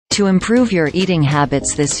To improve your eating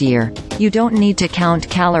habits this year, you don't need to count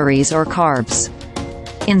calories or carbs.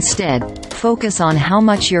 Instead, focus on how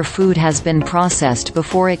much your food has been processed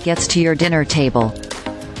before it gets to your dinner table.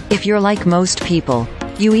 If you're like most people,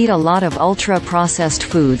 you eat a lot of ultra-processed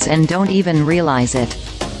foods and don't even realize it.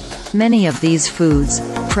 Many of these foods,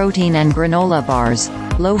 protein and granola bars,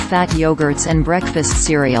 low-fat yogurts and breakfast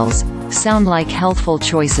cereals, sound like healthful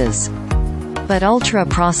choices. But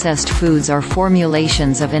ultra-processed foods are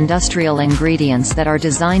formulations of industrial ingredients that are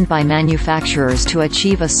designed by manufacturers to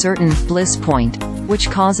achieve a certain bliss point, which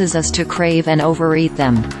causes us to crave and overeat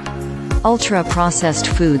them. Ultra-processed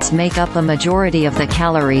foods make up a majority of the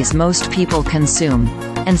calories most people consume,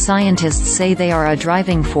 and scientists say they are a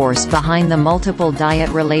driving force behind the multiple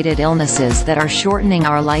diet-related illnesses that are shortening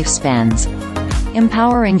our lifespans.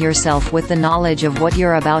 Empowering yourself with the knowledge of what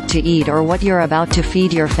you're about to eat or what you're about to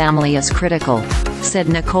feed your family is critical, said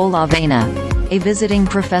Nicole Avena, a visiting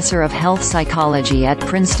professor of health psychology at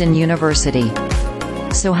Princeton University.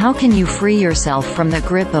 So how can you free yourself from the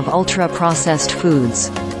grip of ultra-processed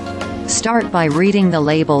foods? Start by reading the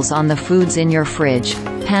labels on the foods in your fridge,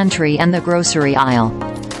 pantry and the grocery aisle.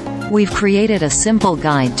 We've created a simple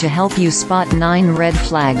guide to help you spot 9 red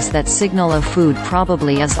flags that signal a food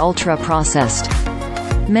probably is ultra-processed.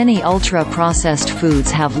 Many ultra-processed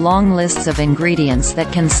foods have long lists of ingredients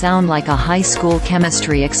that can sound like a high school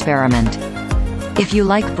chemistry experiment. If you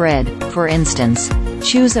like bread, for instance,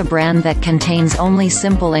 choose a brand that contains only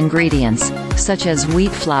simple ingredients, such as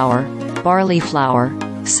wheat flour, barley flour,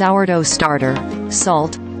 sourdough starter,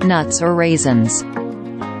 salt, nuts or raisins.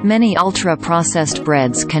 Many ultra-processed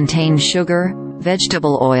breads contain sugar,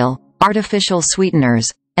 vegetable oil, artificial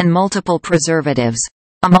sweeteners, and multiple preservatives,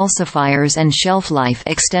 emulsifiers and shelf life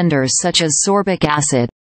extenders such as sorbic acid,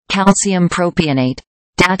 calcium propionate,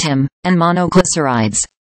 datem, and monoglycerides.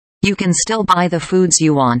 You can still buy the foods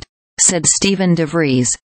you want, said Stephen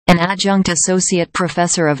Devries, an adjunct associate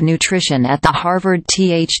professor of nutrition at the Harvard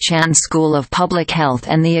T.H. Chan School of Public Health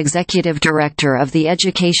and the executive director of the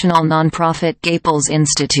educational nonprofit Gaples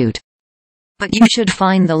Institute. But you should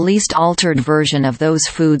find the least altered version of those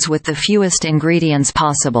foods with the fewest ingredients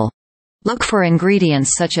possible. Look for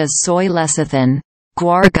ingredients such as soy lecithin,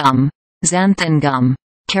 guar gum, xanthan gum,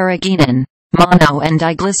 carrageenan, mono and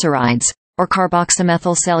diglycerides, or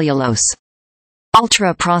carboxymethylcellulose.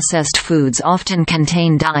 Ultra-processed foods often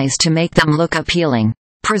contain dyes to make them look appealing,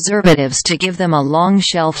 preservatives to give them a long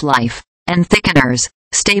shelf life, and thickeners,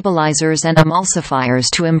 stabilizers and emulsifiers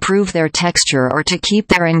to improve their texture or to keep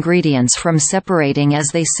their ingredients from separating as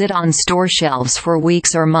they sit on store shelves for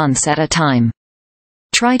weeks or months at a time.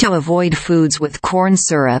 Try to avoid foods with corn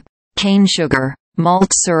syrup, cane sugar,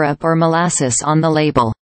 malt syrup or molasses on the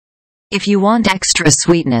label. If you want extra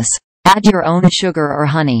sweetness, add your own sugar or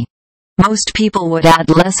honey. Most people would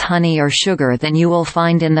add less honey or sugar than you will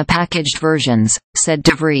find in the packaged versions, said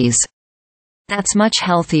Devries. That's much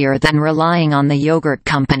healthier than relying on the yogurt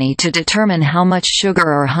company to determine how much sugar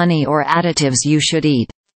or honey or additives you should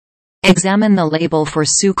eat. Examine the label for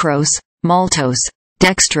sucrose, maltose,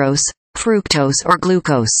 dextrose, fructose or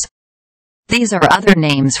glucose. These are other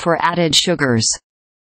names for added sugars.